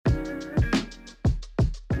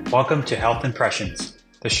Welcome to Health Impressions,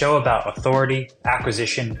 the show about authority,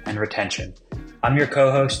 acquisition, and retention. I'm your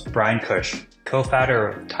co-host, Brian Cush, co-founder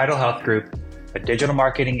of Tidal Health Group, a digital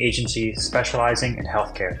marketing agency specializing in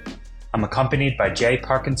healthcare. I'm accompanied by Jay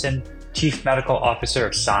Parkinson, Chief Medical Officer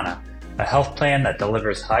of Sana, a health plan that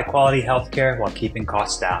delivers high-quality healthcare while keeping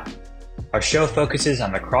costs down. Our show focuses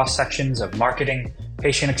on the cross-sections of marketing,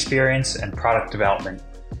 patient experience, and product development.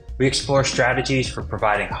 We explore strategies for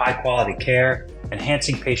providing high-quality care,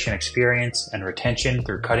 enhancing patient experience, and retention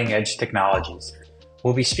through cutting-edge technologies.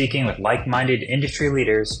 We'll be speaking with like-minded industry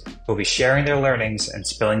leaders who will be sharing their learnings and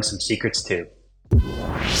spilling some secrets too.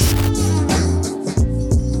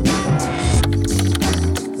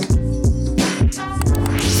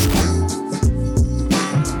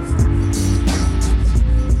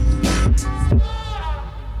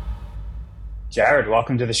 Jared,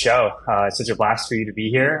 welcome to the show. It's such a blast for you to be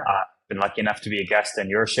here. I've been lucky enough to be a guest on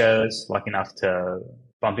your shows, lucky enough to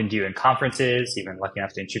bump into you in conferences, even lucky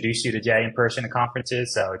enough to introduce you to Jay in person at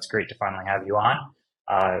conferences. So it's great to finally have you on.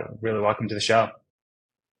 Really welcome to the show.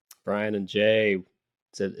 Brian and Jay,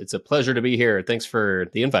 it's a pleasure to be here. Thanks for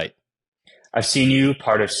the invite. I've seen you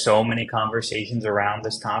part of so many conversations around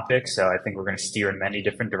this topic, so I think we're going to steer in many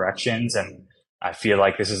different directions. And I feel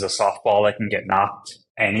like this is a softball that can get knocked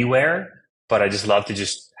anywhere. But I just love to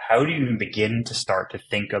how do you even begin to start to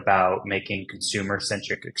think about making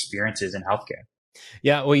consumer-centric experiences in healthcare?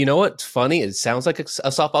 Yeah, well, you know what's funny? It sounds like a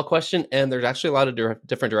softball question, and there's actually a lot of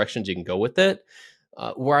different directions you can go with it.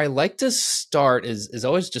 Where I like to start is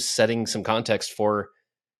always just setting some context for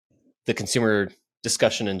the consumer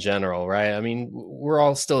discussion in general, right? I mean, we're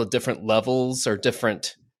all still at different levels or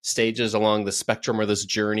different stages along the spectrum or this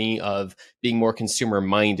journey of being more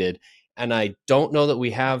consumer-minded. And I don't know that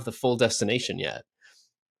we have the full destination yet,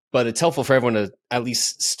 but it's helpful for everyone to at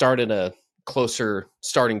least start at a closer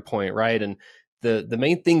starting point, right? And the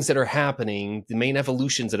main things that are happening, the main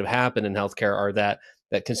evolutions that have happened in healthcare are that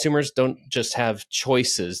consumers don't just have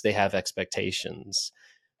choices, they have expectations.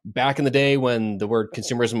 Back in the day when the word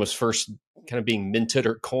consumerism was first kind of being minted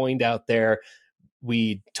or coined out there,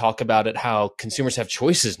 we talk about it how consumers have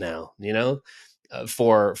choices now,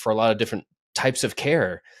 for a lot of different types of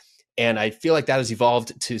care. And I feel like that has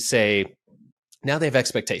evolved to say, now they have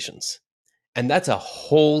expectations. And that's a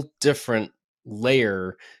whole different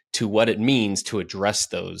layer to what it means to address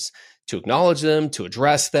those, to acknowledge them, to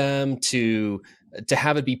address them, to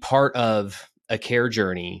have it be part of a care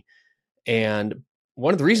journey. And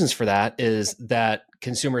one of the reasons for that is that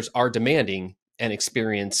consumers are demanding an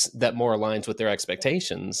experience that more aligns with their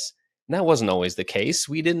expectations. And that wasn't always the case.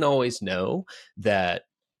 We didn't always know that,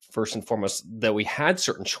 first and foremost, that we had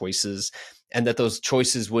certain choices and that those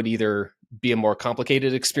choices would either be a more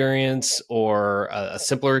complicated experience or a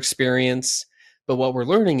simpler experience. But what we're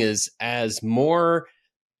learning is as more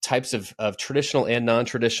types of traditional and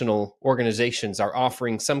non-traditional organizations are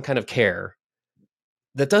offering some kind of care,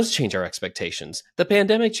 that does change our expectations. The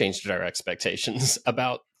pandemic changed our expectations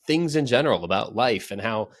about things in general, about life and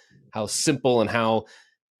how simple and how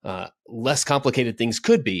less complicated things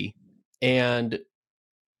could be. And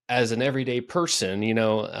as an everyday person,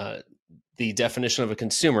 the definition of a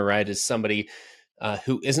consumer, right, is somebody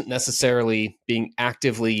who isn't necessarily being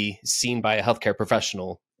actively seen by a healthcare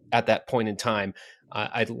professional at that point in time.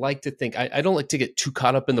 I'd like to think, I don't like to get too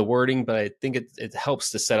caught up in the wording, but I think it helps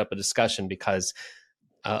to set up a discussion because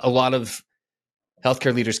a lot of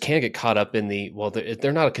healthcare leaders can get caught up in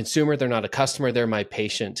they're not a consumer, they're not a customer, they're my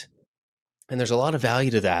patient. And there's a lot of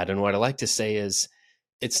value to that. And what I like to say is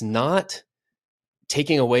it's not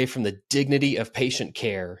taking away from the dignity of patient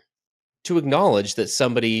care to acknowledge that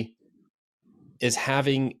somebody is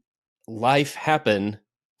having life happen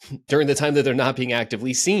during the time that they're not being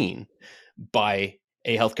actively seen by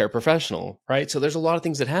a healthcare professional, right? So there's a lot of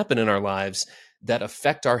things that happen in our lives that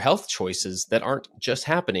affect our health choices that aren't just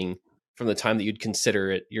happening from the time that you'd consider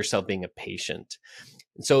it yourself being a patient.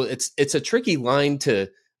 And so it's a tricky line to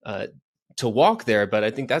walk there, but I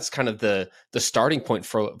think that's kind of the starting point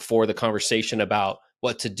for the conversation about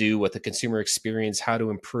what to do with the consumer experience, how to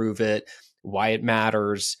improve it, why it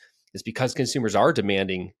matters, is because consumers are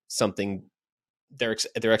demanding something. Their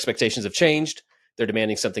expectations have changed. They're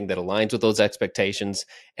demanding something that aligns with those expectations.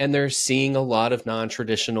 And they're seeing a lot of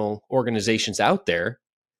non-traditional organizations out there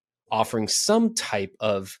offering some type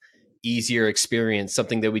of easier experience,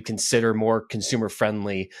 something that we consider more consumer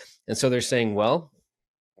friendly. And so they're saying, well,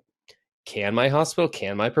 can my hospital,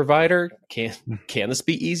 can my provider, can this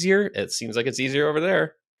be easier? It seems like it's easier over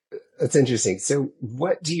there. That's interesting. So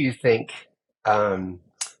what do you think,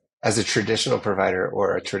 as a traditional provider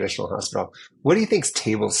or a traditional hospital, what do you think's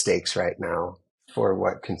table stakes right now for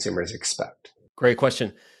what consumers expect? Great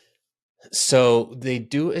question. So they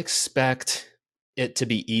do expect it to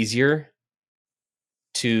be easier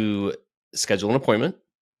to schedule an appointment,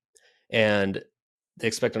 and they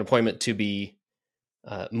expect an appointment to be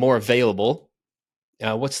more available.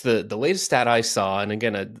 What's the latest stat I saw? And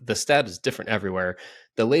again, the stat is different everywhere.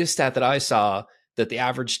 The latest stat that I saw, that the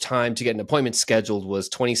average time to get an appointment scheduled was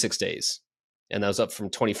 26 days, and that was up from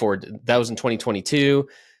 24. That was in 2022.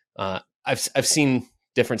 I've seen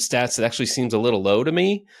different stats. It actually seems a little low to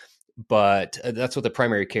me, but that's what the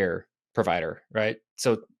primary care provider, right?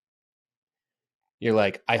 So you're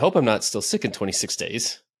like, I hope I'm not still sick in 26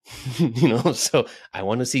 days. So I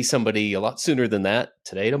want to see somebody a lot sooner than that,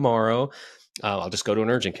 today, tomorrow. I'll just go to an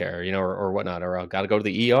urgent care, or whatnot, or I've got to go to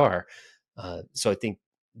the ER. So I think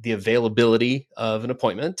the availability of an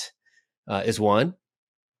appointment is one.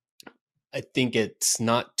 I think it's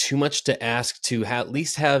not too much to ask to at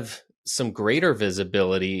least have some greater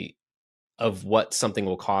visibility of what something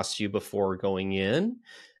will cost you before going in.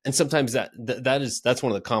 And sometimes that's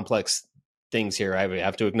one of the complex things here. I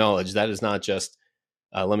have to acknowledge that is not just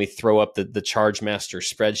let me throw up the charge master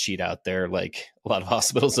spreadsheet out there like a lot of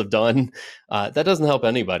hospitals have done. That doesn't help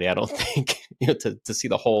anybody, I don't think. To see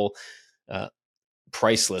the whole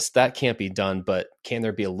price list, that can't be done. But can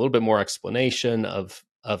there be a little bit more explanation of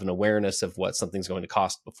an awareness of what something's going to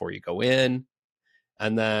cost before you go in?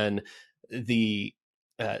 And then the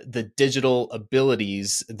digital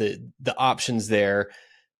abilities, the options there.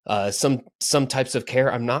 Some types of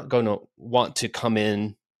care, I'm not going to want to come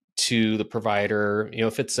in to the provider.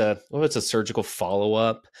 If it's a surgical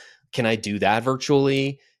follow-up, can I do that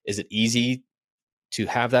virtually? Is it easy to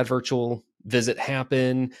have that virtual visit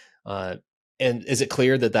happen? And is it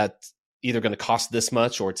clear that that's either going to cost this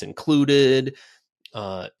much or it's included?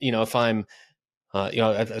 If I'm,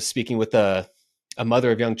 I was speaking with a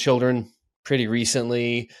mother of young children pretty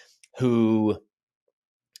recently who,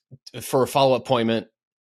 for a follow-up appointment,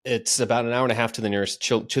 it's about an hour and a half to the nearest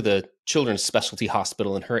to the children's specialty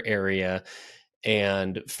hospital in her area.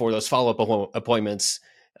 And for those follow-up appointments,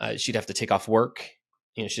 she'd have to take off work.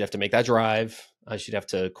 She'd have to make that drive. She'd have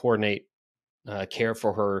to coordinate care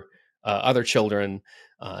for her other children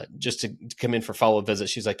just to come in for follow-up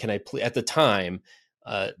visits. She's like, at the time,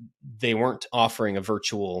 they weren't offering a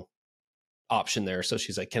virtual option there. So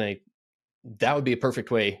she's like, that would be a perfect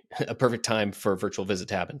time for a virtual visit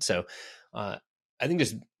to happen. So I think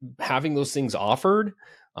just having those things offered,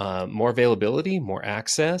 more availability, more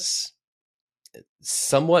access,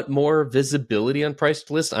 somewhat more visibility on price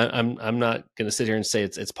list. I'm not going to sit here and say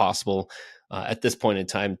it's possible at this point in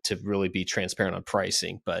time to really be transparent on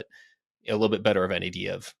pricing, but a little bit better of an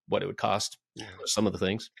idea of what it would cost. Some of the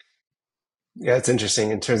things. Yeah, it's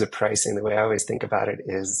interesting in terms of pricing. The way I always think about it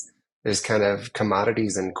is there's kind of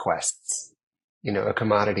commodities and quests. A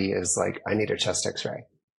commodity is like, I need a chest x-ray,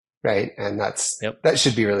 right? And that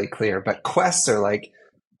should be really clear. But quests are like,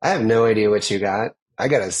 I have no idea what you got. I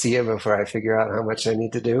got to see it before I figure out how much I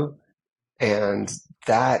need to do. And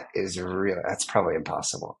that's probably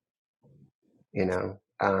impossible.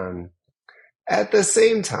 At the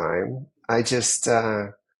same time,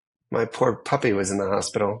 my poor puppy was in the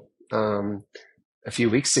hospital a few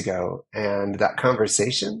weeks ago, and that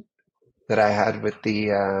conversation that I had with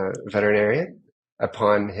the veterinarian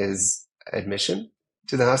upon his admission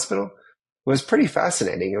to the hospital was pretty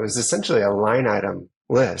fascinating. It was essentially a line item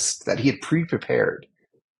list that he had pre-prepared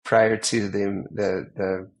prior to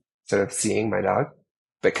the sort of seeing my dog,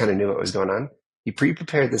 but kind of knew what was going on. He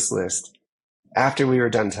pre-prepared this list. After we were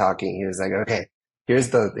done talking, he was like, okay, here's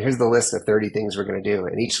the list of 30 things we're going to do.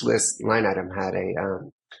 And each line item had a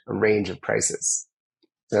range of prices.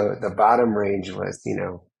 So the bottom range was,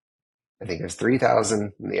 I think it was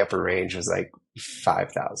 3,000, and the upper range was like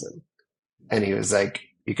 5,000. And he was like,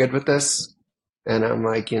 you good with this? And I'm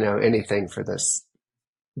like, anything for this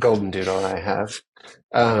golden doodle I have.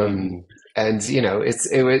 And that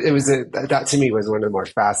to me was one of the more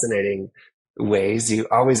fascinating ways. I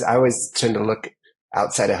always tend to look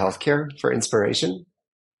outside of healthcare for inspiration.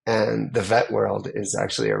 And the vet world is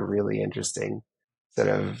actually a really interesting sort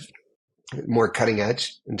of more cutting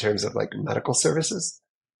edge in terms of like medical services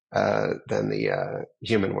than the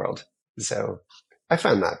human world. So I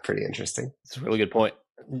found that pretty interesting. It's a really good point.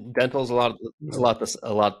 Dental is a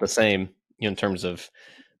lot the same in terms of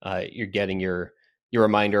you're getting your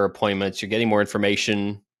reminder appointments. You're getting more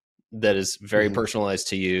information that is very personalized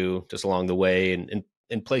to you just along the way, and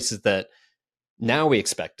in places that now we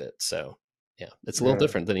expect it. So yeah, it's a little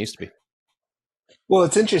different than it used to be. Well,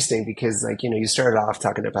 it's interesting because you started off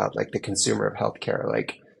talking about like the consumer of healthcare.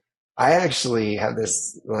 Like I actually have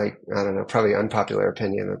this I don't know, probably unpopular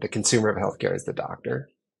opinion that the consumer of healthcare is the doctor.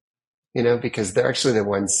 because they're actually the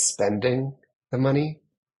ones spending the money.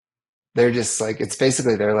 They're just like, it's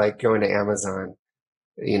basically, they're like going to Amazon,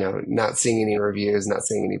 not seeing any reviews, not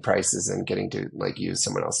seeing any prices and getting to like use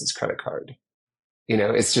someone else's credit card.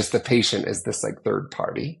 It's just the patient is this like third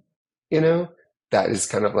party, that is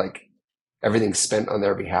kind of like everything's spent on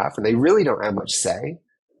their behalf and they really don't have much say,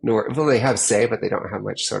 well, they have say, but they don't have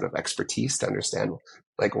much sort of expertise to understand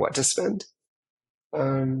like what to spend.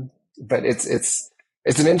 But it's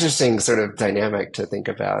an interesting sort of dynamic to think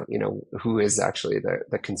about, who is actually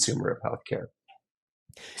the consumer of healthcare.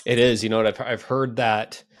 It is, what I've heard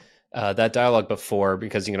that dialogue before,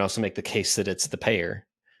 because you can also make the case that it's the payer,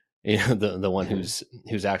 the one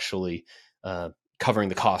who's actually covering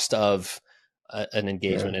the cost of an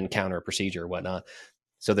engagement, encounter, procedure, or whatnot.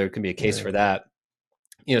 So there can be a case for that.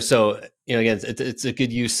 So again, it's a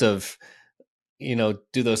good use of, do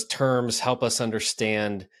those terms help us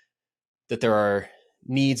understand that there are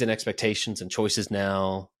needs and expectations and choices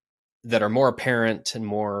now that are more apparent and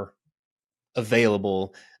more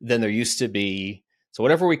available than there used to be. So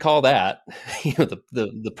whatever we call that,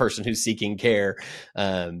 the person who's seeking care,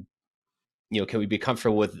 can we be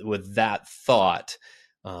comfortable with that thought,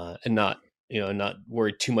 and not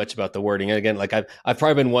worry too much about the wording? And again, like I've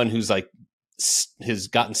probably been one who's like has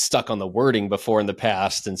gotten stuck on the wording before in the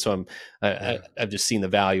past, and so I've just seen the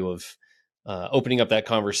value of opening up that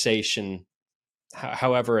conversation,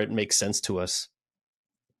 however it makes sense to us.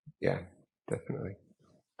 Yeah, definitely.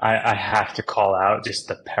 I have to call out just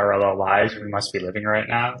the parallel lives we must be living right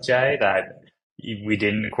now, Jay, that we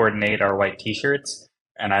didn't coordinate our white t-shirts.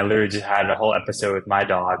 And I literally just had a whole episode with my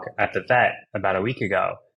dog at the vet about a week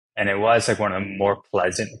ago. And it was like one of the more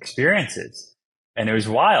pleasant experiences. And it was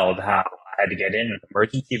wild how I had to get in an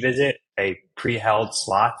emergency visit. They pre-held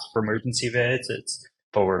slots for emergency visits,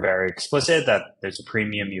 but were very explicit that there's a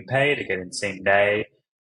premium you pay to get in same day.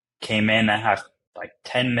 Came in, I have like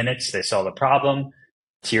 10 minutes. They saw the problem.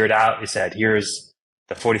 Tiered out. He said, here's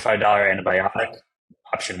the $45 antibiotic.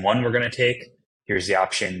 Option 1 we're going to take. Here's the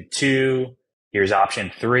option 2. Here's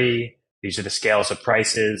option 3. These are the scales of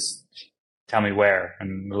prices. Tell me where.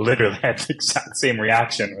 And literally I had the exact same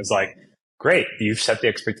reaction. It was like, great, you've set the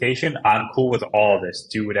expectation. I'm cool with all of this.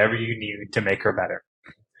 Do whatever you need to make her better.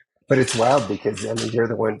 But it's wild because, you're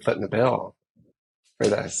the one footing the bill for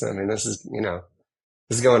this. This is,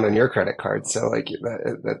 this is going on your credit card. So like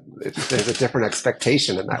there's a different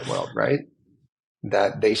expectation in that world, right?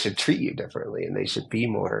 That they should treat you differently and they should be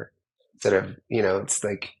more sort of, it's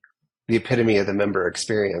like the epitome of the member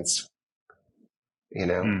experience.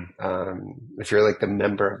 If you're like the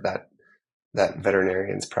member of that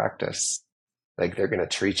veterinarian's practice, like they're going to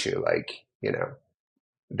treat you like,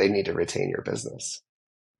 they need to retain your business.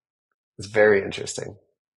 It's very interesting.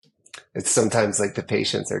 It's sometimes like the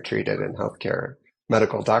patients are treated in healthcare,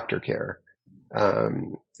 medical doctor care,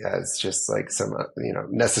 as just like some,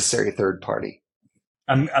 necessary third party.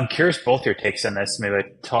 I'm curious both your takes on this. Maybe I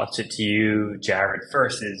toss it to you, Jared,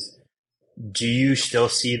 first is, do you still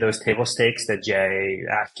see those table stakes that Jay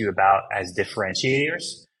asked you about as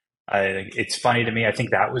differentiators? It's funny to me. I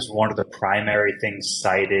think that was one of the primary things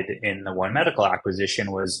cited in the One Medical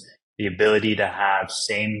acquisition was the ability to have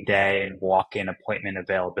same day and walk-in appointment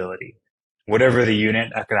availability. Whatever the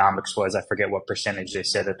unit economics was, I forget what percentage they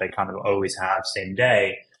said that they kind of always have same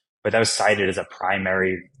day, but that was cited as a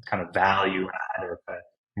primary kind of value add or a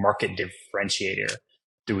market differentiator.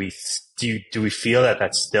 Do we feel that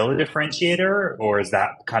that's still a differentiator, or is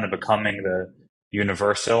that kind of becoming the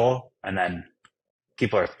universal and then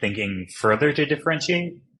people are thinking further to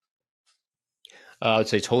differentiate? I would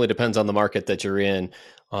say it totally depends on the market that you're in.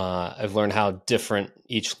 I've learned how different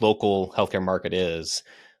each local healthcare market is,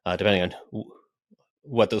 depending on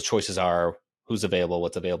what those choices are, who's available,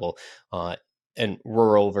 what's available. And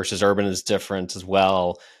rural versus urban is different as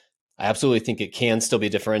well. I absolutely think it can still be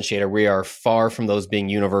a differentiator. We are far from those being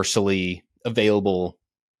universally available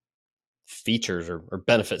features or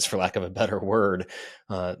benefits, for lack of a better word.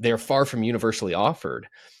 They're far from universally offered.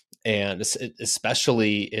 And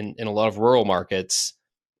especially in a lot of rural markets,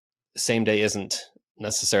 same day isn't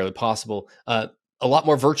necessarily possible. A lot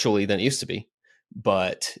more virtually than it used to be,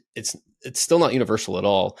 but it's still not universal at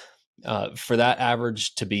all. For that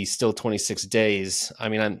average to be still 26 days,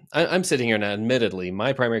 I'm sitting here now, admittedly,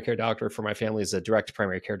 my primary care doctor for my family is a direct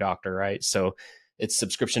primary care doctor, right? So it's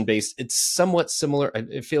subscription based. It's somewhat similar.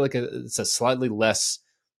 I feel like it's a slightly less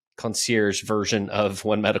concierge version of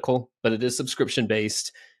One Medical, but it is subscription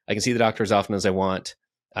based. I can see the doctor as often as I want.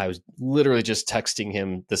 I was literally just texting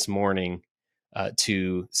him this morning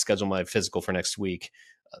to schedule my physical for next week.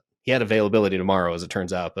 He had availability tomorrow, as it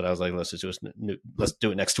turns out, but I was like, let's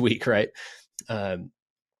do it next week, right?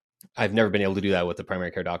 I've never been able to do that with the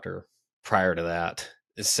primary care doctor prior to that.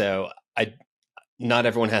 So not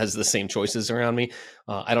everyone has the same choices around me.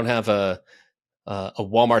 I don't have a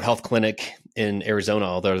Walmart health clinic in Arizona,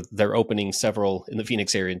 although they're opening several in the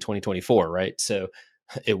Phoenix area in 2024, right? So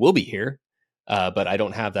it will be here, but I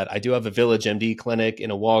don't have that. I do have a Village MD clinic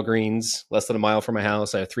in a Walgreens, less than a mile from my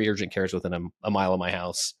house. I have 3 urgent cares within a mile of my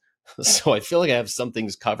house. So I feel like I have some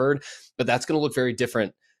things covered, but that's going to look very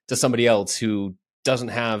different to somebody else who doesn't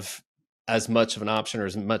have as much of an option or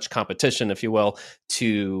as much competition, if you will,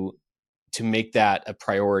 to make that a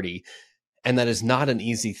priority. And that is not an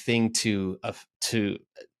easy thing to I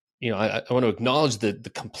want to acknowledge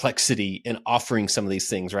the complexity in offering some of these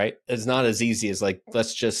things, right? It's not as easy as like,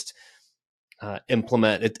 let's just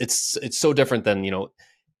implement it. It's so different than,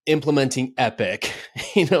 implementing Epic,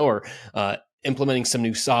 or implementing some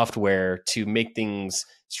new software to make things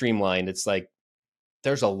streamlined. It's like,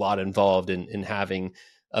 there's a lot involved in having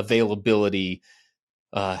availability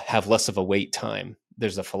have less of a wait time.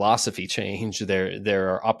 There's a philosophy change. There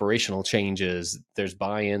are operational changes. There's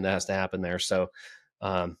buy-in that has to happen there. So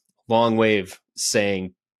long way of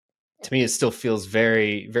saying, to me, it still feels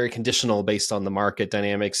very, very conditional based on the market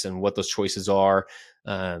dynamics and what those choices are.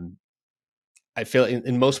 I feel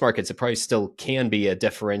in most markets, it probably still can be a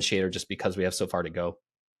differentiator just because we have so far to go.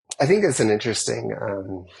 I think that's an interesting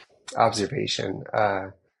observation.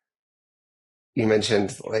 You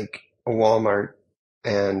mentioned like Walmart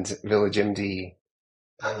and Village MD.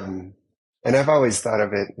 And I've always thought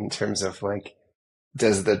of it in terms of like,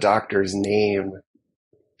 does the doctor's name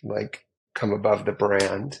like come above the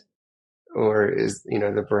brand, or is,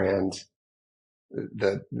 the brand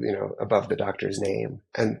above the doctor's name?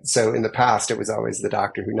 And so in the past, it was always the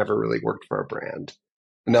doctor who never really worked for a brand.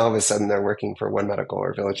 And all of a sudden they're working for One Medical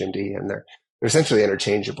or Village MD, and they're essentially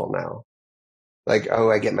interchangeable now. Like, oh,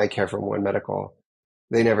 I get my care from One Medical.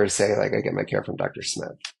 They never say like, I get my care from Dr.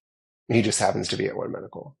 Smith. He just happens to be at One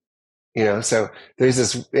Medical. So there's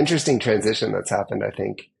this interesting transition that's happened, I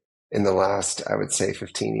think, in the last, I would say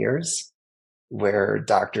 15 years, where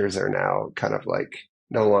doctors are now kind of like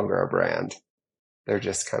no longer a brand. They're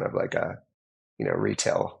just kind of like a,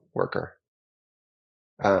 retail worker.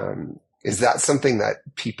 Is that something that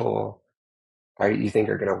people you think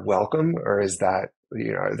are going to welcome, or is that,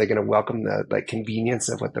 are they going to welcome the like convenience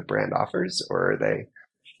of what the brand offers, or are they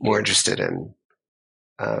more interested in,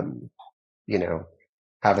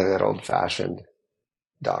 having that old fashioned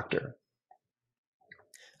doctor?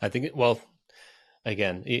 I think,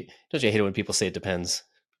 again, don't you hate it when people say it depends?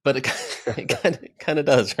 But it kind of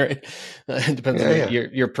does, right? It depends on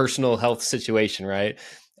your personal health situation, right?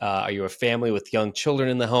 Are you a family with young children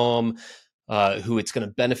in the home who it's going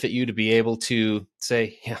to benefit you to be able to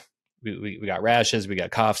say, yeah, we got rashes, we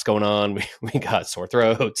got coughs going on, we got sore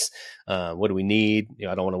throats. What do we need?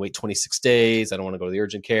 I don't want to wait 26 days. I don't want to go to the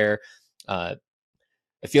urgent care. I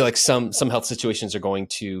feel like some health situations are going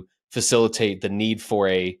to facilitate the need for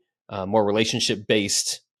a more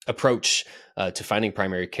relationship-based approach to finding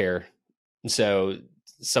primary care. And so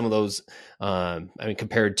some of those,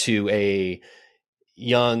 compared to a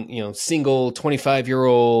young, single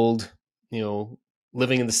 25-year-old,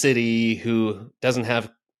 living in the city who doesn't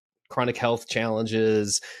have chronic health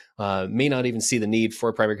challenges, may not even see the need for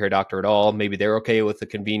a primary care doctor at all. Maybe they're okay with the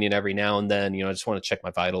convenient every now and then, I just want to check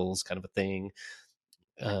my vitals kind of a thing.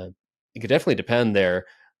 It could definitely depend there.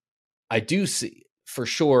 I do see for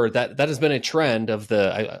sure that has been a trend of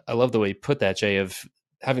I love the way you put that, Jay, of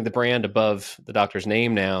having the brand above the doctor's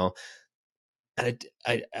name now. And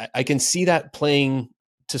I can see that playing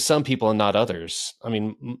to some people and not others. I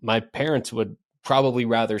mean, my parents would probably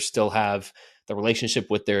rather still have the relationship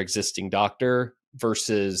with their existing doctor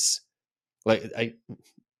versus like, I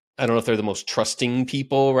don't know if they're the most trusting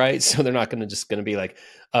people, right? So they're not going to be like,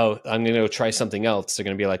 oh, I'm going to go try something else. They're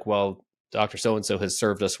going to be like, well, Dr. So-and-so has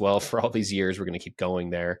served us well for all these years. We're going to keep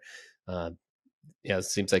going there. It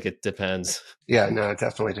seems like it depends. Yeah, no, it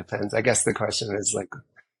definitely depends. I guess the question is like,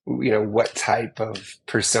 what type of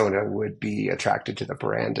persona would be attracted to the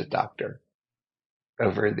branded doctor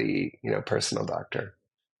over the, personal doctor.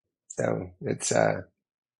 So it's,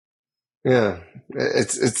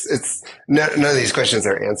 it's none of these questions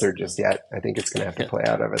are answered just yet. I think it's going to have to play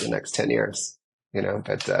out over the next 10 years,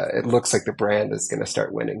 but it looks like the brand is going to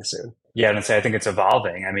start winning soon. Yeah, and I think it's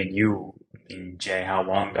evolving. I mean, Jay, how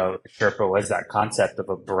long ago Sherpa was that concept of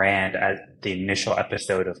a brand at the initial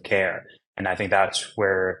episode of care? And I think that's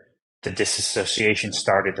where the disassociation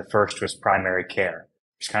started. The first was primary care.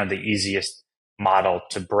 It's kind of the easiest model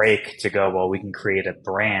to break, to go, well, we can create a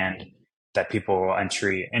brand that people will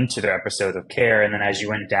entry into their episode of care. And then as you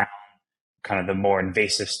went down kind of the more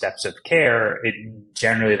invasive steps of care, it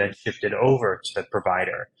generally then shifted over to the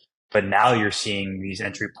provider. But now you're seeing these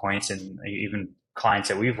entry points, and even clients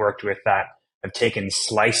that we've worked with that have taken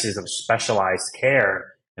slices of specialized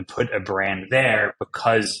care and put a brand there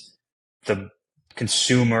because the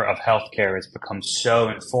consumer of healthcare has become so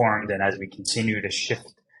informed. And as we continue to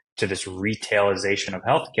shift to this retailization of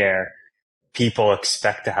healthcare, people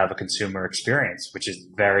expect to have a consumer experience, which is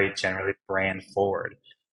very generally brand forward.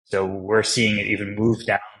 So we're seeing it even move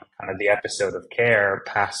down kind of the episode of care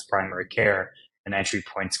past primary care and entry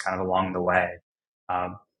points kind of along the way.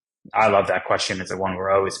 I love that question. It's the one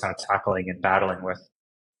we're always kind of tackling and battling with.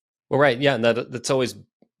 Well, right. Yeah. And that's always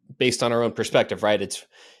based on our own perspective, right?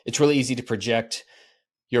 It's really easy to project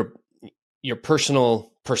your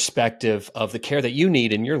personal perspective of the care that you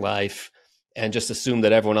need in your life and just assume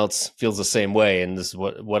that everyone else feels the same way. And this is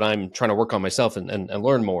what I'm trying to work on myself and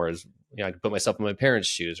learn more is, I can put myself in my parents'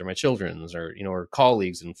 shoes or my children's or, or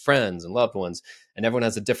colleagues and friends and loved ones. And everyone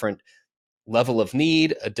has a different level of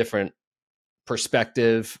need, a different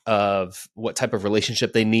perspective of what type of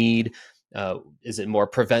relationship they need. Is it more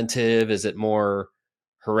preventive? Is it more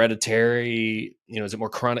hereditary? Is it more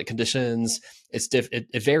chronic conditions?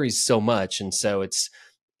 It varies so much. And so it's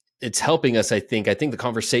helping us. I think the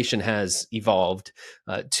conversation has evolved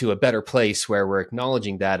to a better place where we're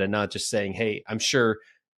acknowledging that and not just saying, hey, I'm sure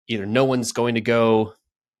either no one's going to go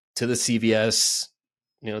to the CVS,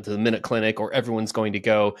 to the Minute Clinic, or everyone's going to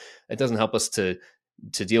go. It doesn't help us to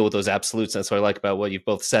deal with those absolutes. That's what I like about what you've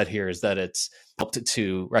both said here is that it's helped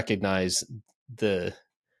to recognize the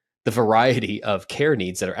variety of care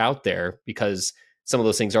needs that are out there, because some of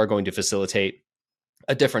those things are going to facilitate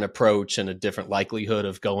a different approach and a different likelihood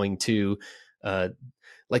of going to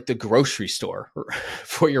like the grocery store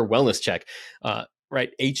for your wellness check, right?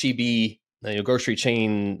 HEB, grocery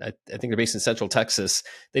chain, I think they're based in Central Texas.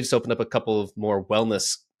 They just opened up a couple of more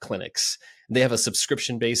wellness clinics. They have a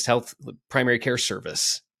subscription-based health primary care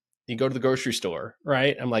service. You go to the grocery store,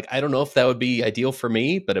 right? I'm like, I don't know if that would be ideal for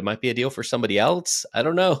me, but it might be ideal for somebody else. I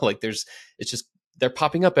don't know. Like they're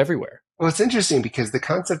popping up everywhere. Well, it's interesting because the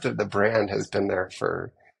concept of the brand has been there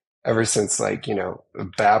ever since a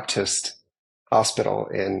Baptist hospital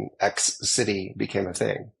in X city became a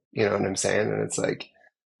thing. You know what I'm saying? And it's like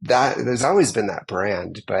that, there's always been that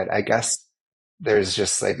brand, but I guess there's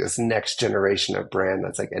just like this next generation of brand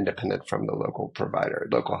that's like independent from the local provider,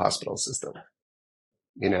 local hospital system,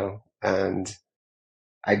 and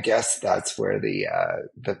I guess that's where the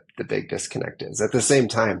big disconnect is. At the same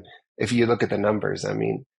time, if you look at the numbers, I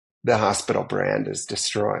mean, the hospital brand is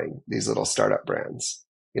destroying these little startup brands.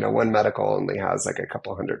 One Medical only has like a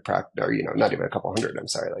couple hundred not even a couple hundred, I'm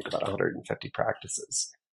sorry, like about 150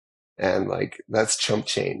 practices. And like, that's chump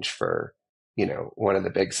change for, one of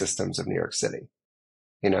the big systems of New York City.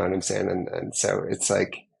 You know what I'm saying? And so it's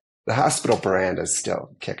like the hospital brand is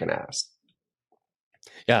still kicking ass.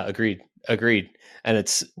 Yeah, agreed. And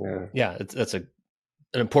that's an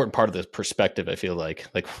important part of the perspective. I feel like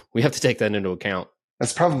we have to take that into account.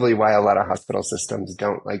 That's probably why a lot of hospital systems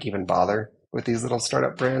don't like even bother with these little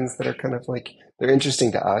startup brands that are kind of like, they're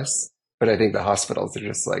interesting to us, but I think the hospitals are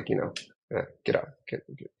just like, get out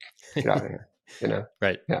of here,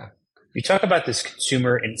 Right. Yeah. You talk about this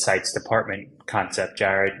consumer insights department concept,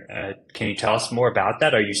 Jared. Can you tell us more about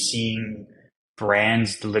that? Are you seeing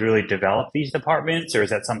brands literally develop these departments, or is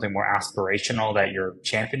that something more aspirational that you're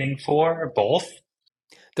championing for? Both?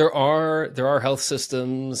 There are health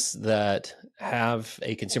systems that have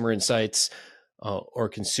a consumer insights or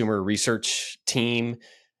consumer research team.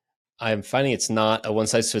 I'm finding it's not a one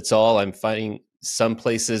size fits all. I'm finding some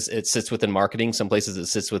places it sits within marketing, some places it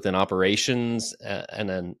sits within operations and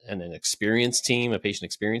an experience team, a patient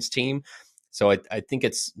experience team. So I think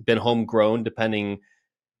it's been homegrown depending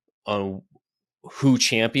on who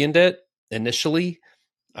championed it initially.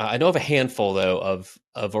 I know of a handful though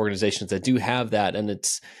of organizations that do have that, and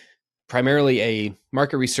it's primarily a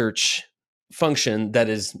market research function that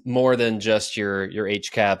is more than just your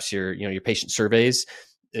HCAHPS, your patient surveys.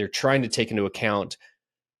 They're trying to take into account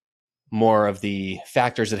more of the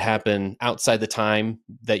factors that happen outside the time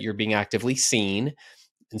that you're being actively seen.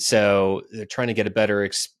 And so they're trying to get a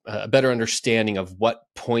better understanding of what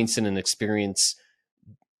points in an experience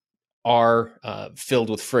are filled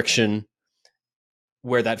with friction,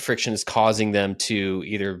 where that friction is causing them to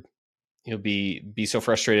either be so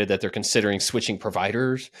frustrated that they're considering switching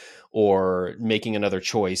providers or making another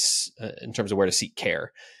choice in terms of where to seek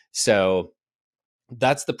care. So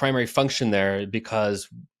that's the primary function there, because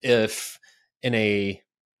if in a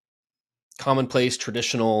commonplace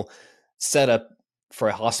traditional setup for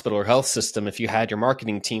a hospital or health system, if you had your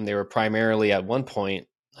marketing team, they were primarily at one point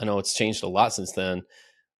I know it's changed a lot since then.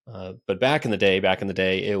 But back in the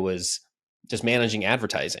day, it was just managing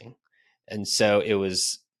advertising. And so it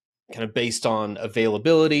was kind of based on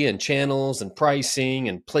availability and channels and pricing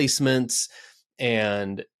and placements.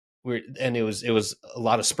 And it was a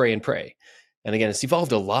lot of spray and pray. And again, it's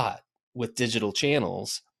evolved a lot with digital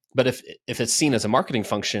channels. But if it's seen as a marketing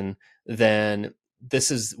function, then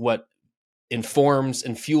this is what informs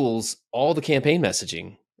and fuels all the campaign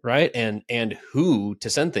messaging, right? And who to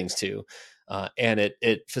send things to, and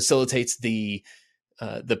it facilitates the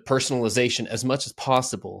personalization as much as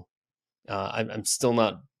possible. I'm still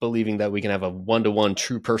not believing that we can have a one-to-one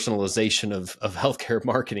true personalization of healthcare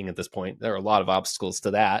marketing at this point. There are a lot of obstacles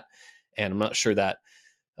to that, and I'm not sure that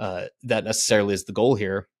that necessarily is the goal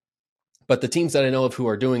here. But the teams that I know of who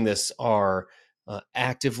are doing this are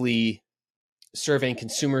actively surveying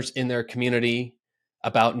consumers in their community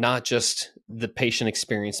about not just the patient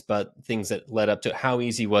experience, but things that led up to it. How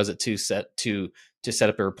easy was it to set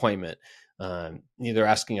up their appointment? They're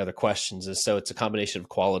asking other questions, and so it's a combination of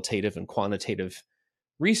qualitative and quantitative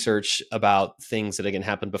research about things that again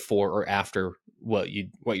happened before or after what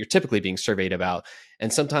you're typically being surveyed about,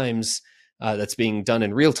 and sometimes that's being done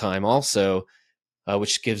in real time also,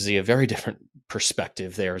 which gives you a very different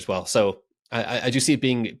perspective there as well. So I do see it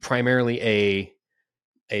being primarily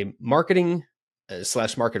a marketing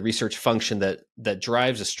 / market research function that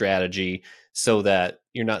drives a strategy, so that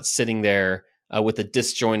you're not sitting there with a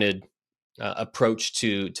disjointed approach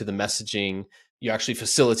to the messaging. You're actually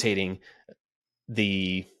facilitating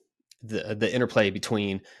the interplay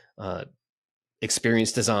between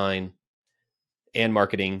experience design and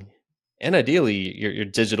marketing, and ideally your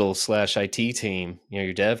digital / IT team,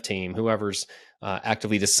 your dev team, whoever's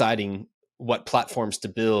actively deciding what platforms to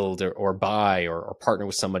build or buy or partner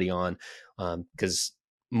with somebody on, because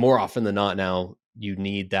more often than not now you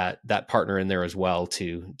need that partner in there as well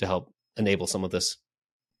to help enable some of this.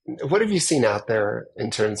 What have you seen out there in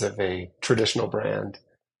terms of a traditional brand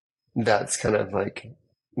that's kind of like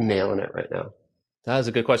nailing it right now? That is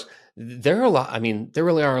a good question. There are a lot. I mean, there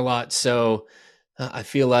really are a lot. So I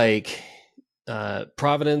feel like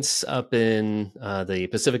Providence up in the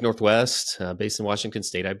Pacific Northwest, based in Washington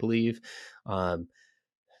State, I believe.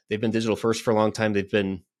 They've been digital first for a long time.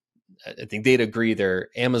 I think they'd agree, they're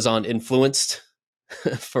Amazon influenced,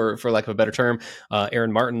 for lack of a better term.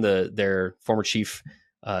 Aaron Martin, their former chief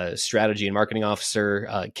strategy and marketing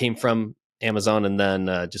officer, came from Amazon, and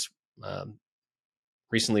then just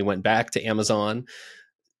recently went back to Amazon.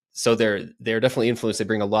 So they're definitely influenced. They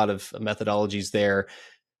bring a lot of methodologies there.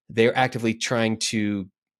 They're actively trying to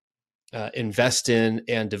invest in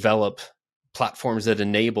and develop platforms that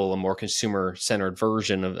enable a more consumer-centered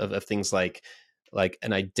version of things like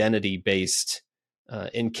an identity-based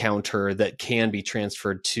encounter that can be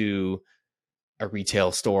transferred to a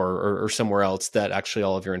retail store or somewhere else, that actually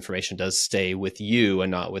all of your information does stay with you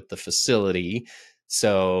and not with the facility.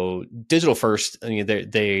 So digital first. I mean,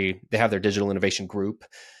 they have their digital innovation group,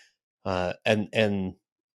 and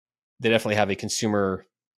they definitely have a consumer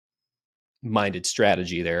minded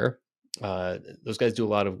strategy there. Those guys do a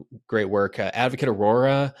lot of great work. Advocate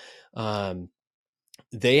Aurora,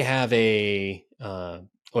 they have a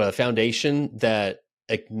foundation that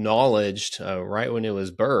acknowledged right when it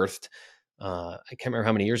was birthed. I can't remember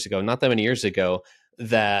how many years ago, not that many years ago,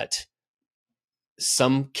 that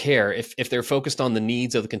some care, if they're focused on the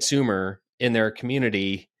needs of the consumer in their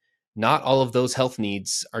community, not all of those health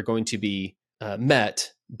needs are going to be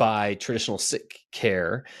met by traditional sick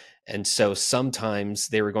care. And so sometimes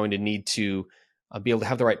they were going to need to be able to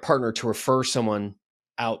have the right partner to refer someone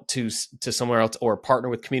out to somewhere else, or partner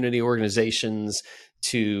with community organizations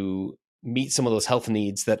to meet some of those health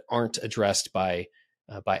needs that aren't addressed by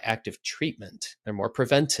active treatment. They're more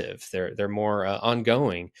preventive. They're more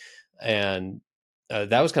ongoing. And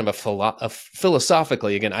that was kind of a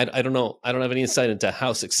philosophically, again, I don't know. I don't have any insight into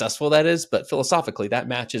how successful that is, but philosophically that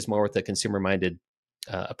matches more with the consumer minded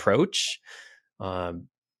approach.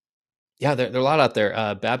 Yeah, there are a lot out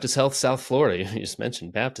there. Baptist Health South Florida, you just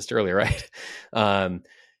mentioned Baptist earlier, right?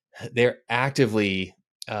 They're actively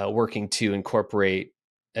working to incorporate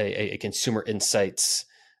a consumer insights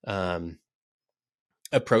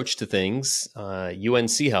approach to things.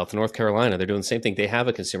 UNC Health, North Carolina, they're doing the same thing. They have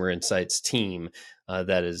a consumer insights team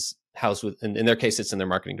that is housed with, in their case, it's in their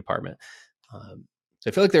marketing department. So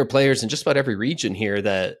I feel like there are players in just about every region here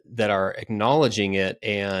that are acknowledging it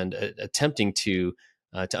and attempting to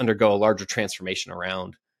undergo a larger transformation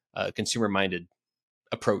around a consumer-minded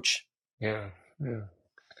approach. Yeah.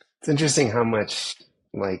 It's interesting how much,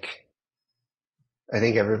 like, I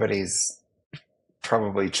think everybody's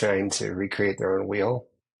probably trying to recreate their own wheel.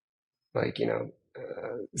 Like,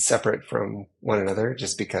 separate from one another,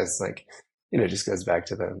 just because, like, it just goes back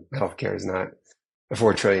to the healthcare is not a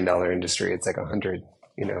 $4 trillion industry. It's like 100,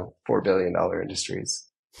 $4 billion industries,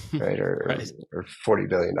 right? Right. Or $40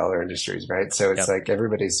 billion industries, right? So it's Yep. like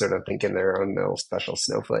everybody's sort of thinking their own little special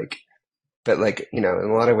snowflake. But, like, in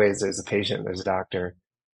a lot of ways, there's a patient, there's a doctor,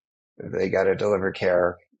 they got to deliver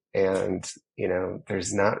care. And,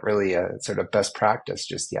 there's not really a sort of best practice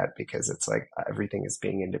just yet, because it's like everything is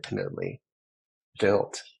being independently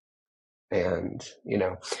built. And,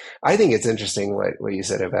 I think it's interesting what you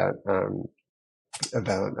said about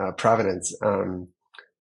Providence,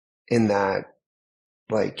 in that,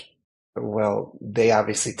 like, well, they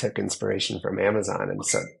obviously took inspiration from Amazon and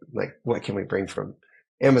said, like, what can we bring from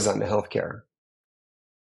Amazon to healthcare?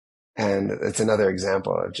 And it's another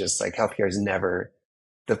example of just like healthcare is never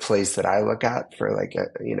the place that I look at for, like,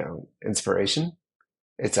 inspiration.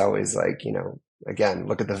 It's always like, again,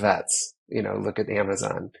 look at the vets, look at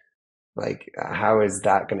Amazon. Like, how is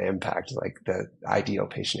that going to impact, like, the ideal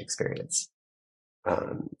patient experience?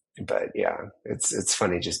 But yeah, it's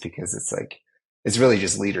funny just because it's like, it's really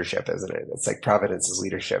just leadership, isn't it? It's like Providence's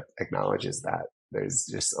leadership acknowledges that there's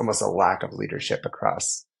just almost a lack of leadership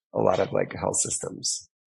across a lot of, like, health systems,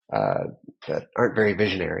 that aren't very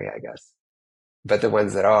visionary, I guess. But the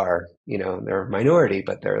ones that are, they're a minority,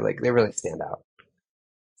 but they're like, they really stand out.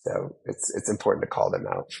 So it's important to call them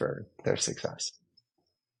out for their success.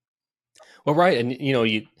 Well, right.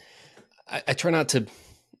 And, I try not to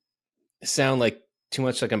sound like too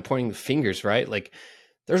much like I'm pointing the fingers, right? Like,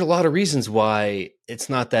 there's a lot of reasons why it's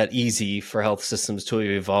not that easy for health systems to have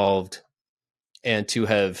evolved and to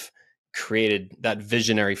have created that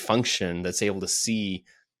visionary function that's able to see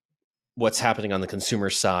what's happening on the consumer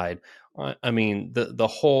side. I mean, the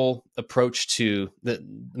whole approach to the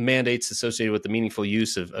mandates associated with the meaningful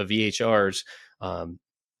use of EHRs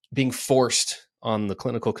being forced on the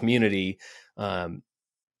clinical community. I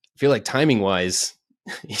feel like timing wise,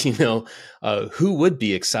 who would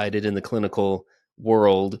be excited in the clinical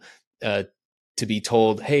world to be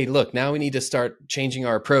told, hey, look, now we need to start changing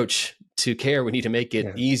our approach to care. We need to make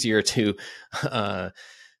it easier to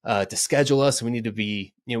schedule us. We need to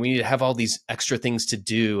be, we need to have all these extra things to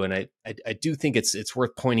do. And I do think it's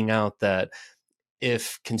worth pointing out that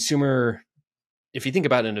if you think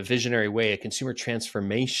about it in a visionary way, a consumer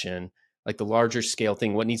transformation, like the larger scale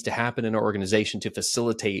thing, what needs to happen in our organization to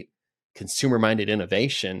facilitate consumer-minded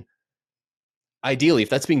innovation, ideally, if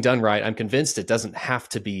that's being done right, I'm convinced it doesn't have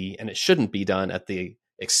to be, and it shouldn't be done at the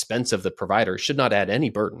expense of the provider. It should not add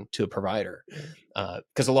any burden to a provider.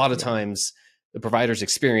 Because a lot of times the provider's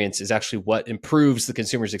experience is actually what improves the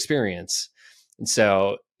consumer's experience. And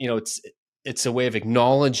so, it's a way of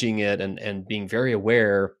acknowledging it and being very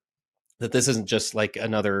aware that this isn't just like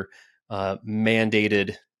another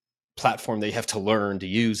mandated platform that you have to learn to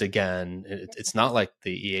use again. It's not like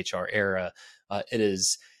the EHR era. It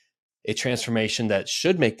is a transformation that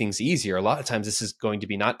should make things easier. A lot of times this is going to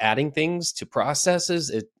be not adding things to processes.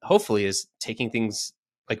 It hopefully is taking things,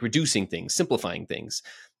 like reducing things, simplifying things.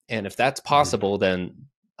 And if that's possible, then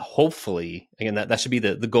hopefully, again, that should be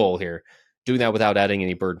the goal here, doing that without adding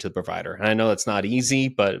any burden to the provider. And I know that's not easy,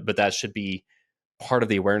 but that should be part of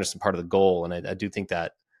the awareness and part of the goal. And I do think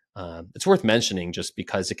that it's worth mentioning, just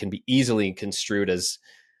because it can be easily construed as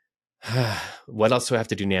what else do I have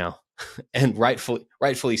to do now? And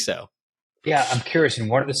rightfully so. Yeah, I'm curious. In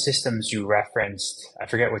one of the systems you referenced, I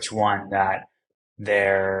forget which one, that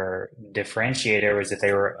their differentiator was that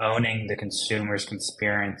they were owning the consumer's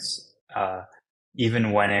experience,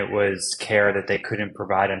 even when it was care that they couldn't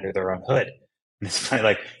provide under their own hood. And it's funny,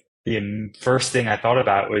 like, the first thing I thought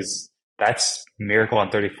about was, that's Miracle on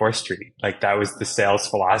 34th Street. Like, that was the sales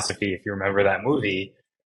philosophy, if you remember that movie,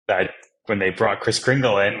 that when they brought Chris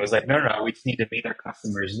Kringle in, was like, no, we just need to meet our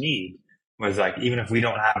customers' need. Was like, even if we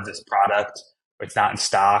don't have this product, or it's not in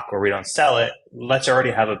stock, or we don't sell it, let's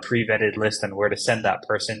already have a pre-vetted list on where to send that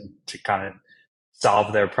person to kind of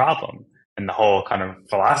solve their problem. And the whole kind of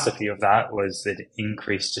philosophy of that was that it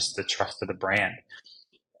increased just the trust of the brand.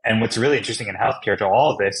 And what's really interesting in healthcare to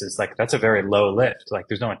all of this is, like, that's a very low lift. Like,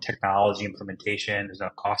 there's no technology implementation. There's no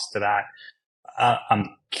cost to that.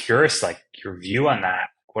 I'm curious, like, your view on that.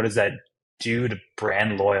 What does that do to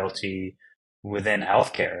brand loyalty within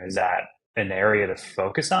healthcare? Is that an area to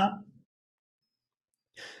focus on?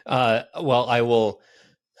 Well, I'll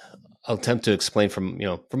attempt to explain from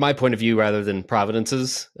my point of view rather than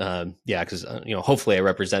Providence's. Because hopefully I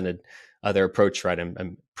represented their approach right.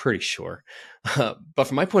 I'm pretty sure. But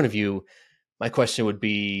from my point of view, my question would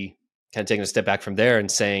be kind of taking a step back from there and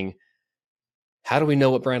saying, how do we know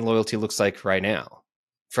what brand loyalty looks like right now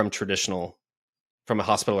from a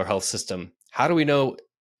hospital or health system? how do we know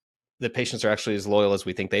that patients are actually as loyal as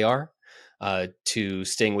we think they are to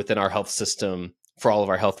staying within our health system for all of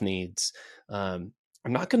our health needs? I'm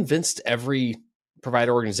not convinced every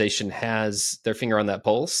provider organization has their finger on that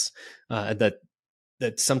pulse,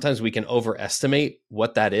 that sometimes we can overestimate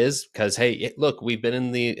what that is, because, hey, look, we've been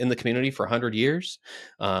in the community for 100 years.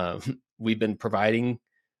 We've been providing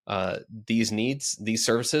these needs, these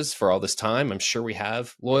services for all this time. I'm sure we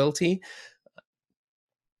have loyalty.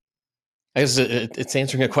 I guess it's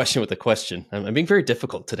answering a question with a question. I'm being very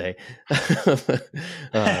difficult today.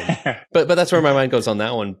 But that's where my mind goes on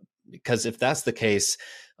that one, because if that's the case,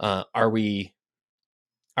 are we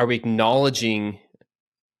acknowledging?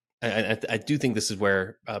 I do think this is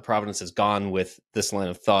where Providence has gone with this line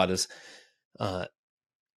of thought is,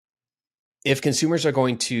 if consumers are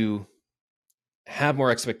going to have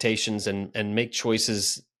more expectations and make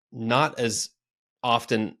choices not as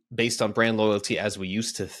often based on brand loyalty as we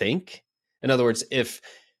used to think. In other words, if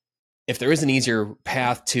there is an easier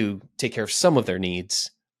path to take care of some of their needs,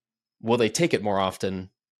 will they take it more often?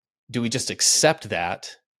 Do we just accept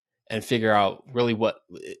that and figure out really what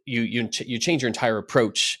you change your entire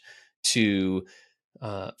approach to,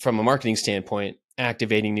 from a marketing standpoint,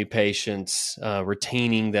 activating new patients,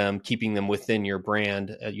 retaining them, keeping them within your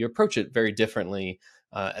brand? You approach it very differently,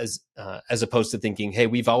 as opposed to thinking, hey,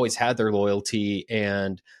 we've always had their loyalty,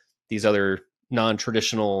 and these other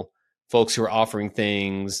non-traditional folks who are offering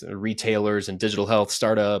things, retailers and digital health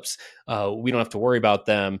startups, we don't have to worry about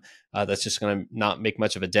them. That's just going to not make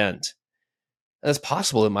much of a dent. And it's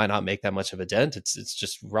possible it might not make that much of a dent. It's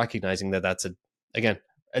just recognizing that that's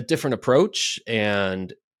a different approach,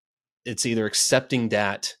 and it's either accepting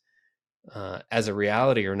that as a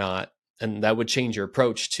reality or not, and that would change your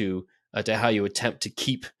approach to how you attempt to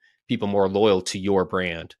keep people more loyal to your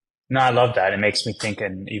brand. No, I love that. It makes me think,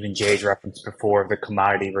 and even Jay's reference before, the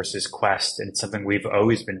commodity versus quest, and it's something we've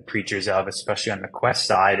always been preachers of, especially on the quest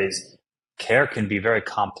side, is care can be very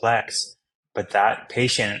complex, but that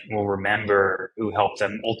patient will remember who helped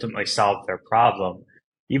them ultimately solve their problem,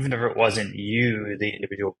 even if it wasn't you, the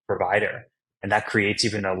individual provider. And that creates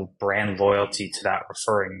even a brand loyalty to that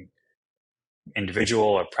referring individual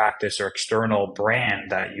or practice or external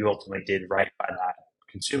brand that you ultimately did right by that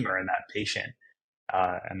consumer and that patient.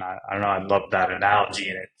 And I don't know, I love that analogy,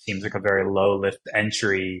 and it seems like a very low lift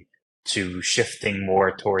entry to shifting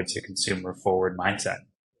more towards a consumer forward mindset.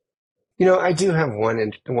 I do have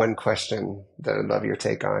one question that I'd love your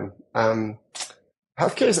take on.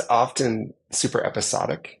 Healthcare is often super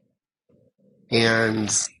episodic, and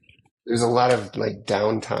there's a lot of like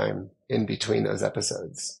downtime in between those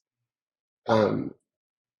episodes.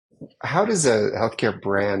 How does a healthcare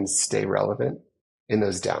brand stay relevant in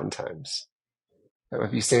those downtimes?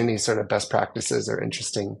 Have you seen any sort of best practices or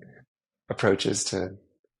interesting approaches to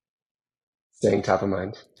staying top of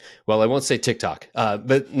mind? Well, I won't say TikTok,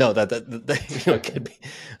 but no, that it could be.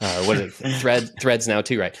 What is it? Threads now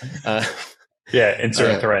too, right? Yeah,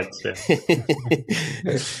 insert threads.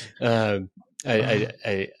 Yeah.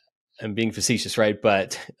 I'm being facetious, right?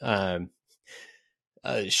 But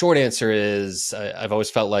short answer is, I've always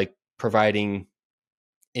felt like providing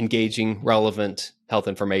engaging, relevant health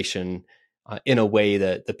information in a way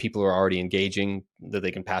that the people are already engaging, that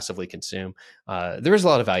they can passively consume. There is a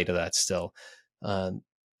lot of value to that still.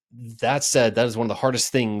 That said, that is one of the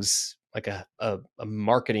hardest things like a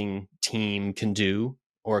marketing team can do,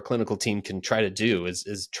 or a clinical team can try to do,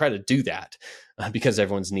 is try to do that, because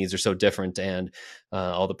everyone's needs are so different, and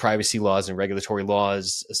all the privacy laws and regulatory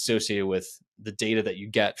laws associated with the data that you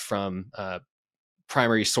get from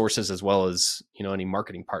primary sources, as well as any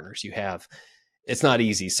marketing partners you have. It's not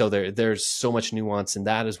easy. So there's so much nuance in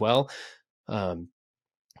that as well. But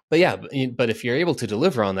if you're able to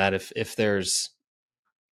deliver on that, if there's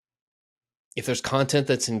content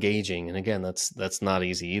that's engaging, and again, that's not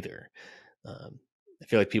easy either. I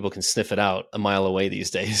feel like people can sniff it out a mile away these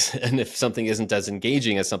days. And if something isn't as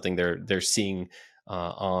engaging as something they're seeing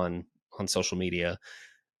on social media,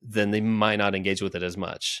 then they might not engage with it as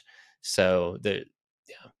much. So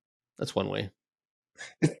that's one way.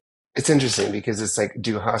 It's interesting because it's like,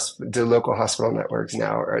 do local hospital networks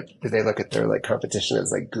now, or do they look at their like competition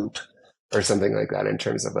as like Goop or something like that in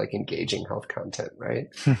terms of like engaging health content, right?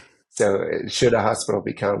 So should a hospital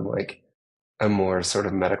become like a more sort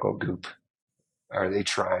of medical Goop? Are they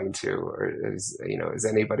trying to, or is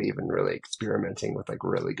anybody even really experimenting with like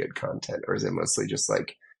really good content, or is it mostly just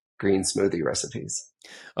like green smoothie recipes?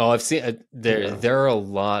 Oh, I've seen there are a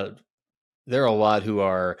lot who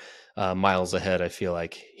are miles ahead, I feel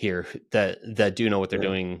like, here that do know what they're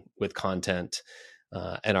doing with content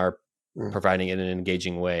and are providing it in an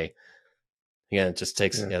engaging way. again, it just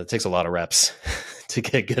takes it takes a lot of reps to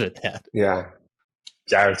get good at that. Yeah.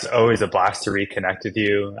 Jared, it's always a blast to reconnect with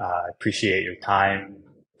you. Appreciate your time.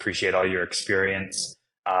 Appreciate all your experience.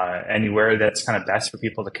 Anywhere that's kind of best for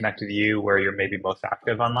people to connect with you, where you're maybe most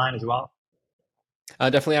active online as well?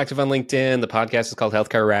 Definitely active on LinkedIn. The podcast is called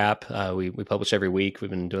Healthcare Rap. We publish every week. We've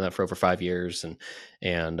been doing that for over 5 years,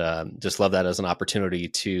 and just love that as an opportunity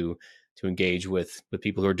to engage with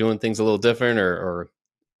people who are doing things a little different, or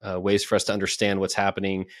ways for us to understand what's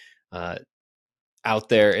happening out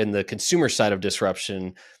there in the consumer side of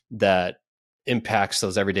disruption that impacts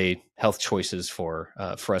those everyday health choices for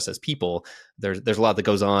us as people. There's a lot that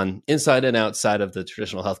goes on inside and outside of the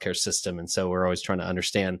traditional healthcare system, and so we're always trying to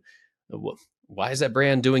understand why is that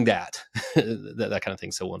brand doing that, that kind of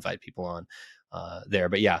thing. So we'll invite people on there.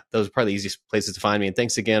 But yeah, those are probably the easiest places to find me. And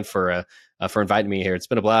thanks again for inviting me here. It's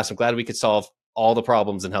been a blast. I'm glad we could solve all the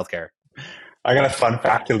problems in healthcare. I got a fun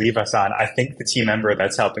fact to leave us on. I think the team member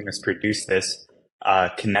that's helping us produce this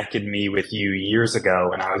connected me with you years ago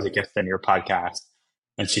when I was a guest on your podcast.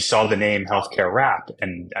 And she saw the name Healthcare Rap.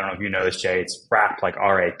 And I don't know if you know this, Jay, it's rap, like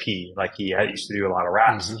R-A-P. Like he used to do a lot of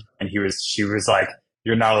raps. Mm-hmm. And she was like,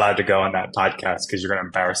 you're not allowed to go on that podcast because you're going to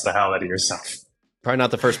embarrass the hell out of yourself. Probably not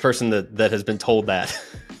the first person that has been told that.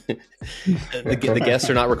 The guests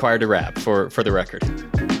are not required to rap, for the record.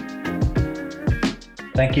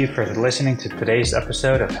 Thank you for listening to today's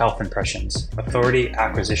episode of Health Impressions, Authority,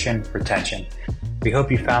 Acquisition, Retention. We hope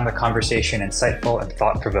you found the conversation insightful and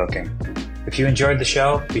thought-provoking. If you enjoyed the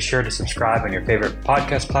show, be sure to subscribe on your favorite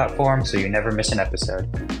podcast platform so you never miss an episode.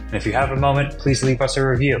 And if you have a moment, please leave us a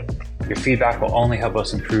review. Your feedback will only help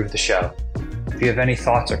us improve the show. If you have any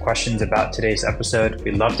thoughts or questions about today's episode,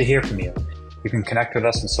 we'd love to hear from you. You can connect with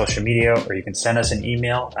us on social media, or you can send us an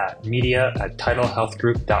email at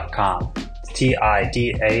media@tidalhealthgroup.com.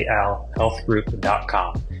 TIDAL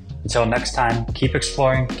healthgroup.com. Until next time, keep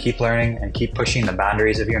exploring, keep learning, and keep pushing the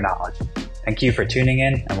boundaries of your knowledge. Thank you for tuning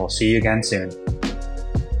in, and we'll see you again soon.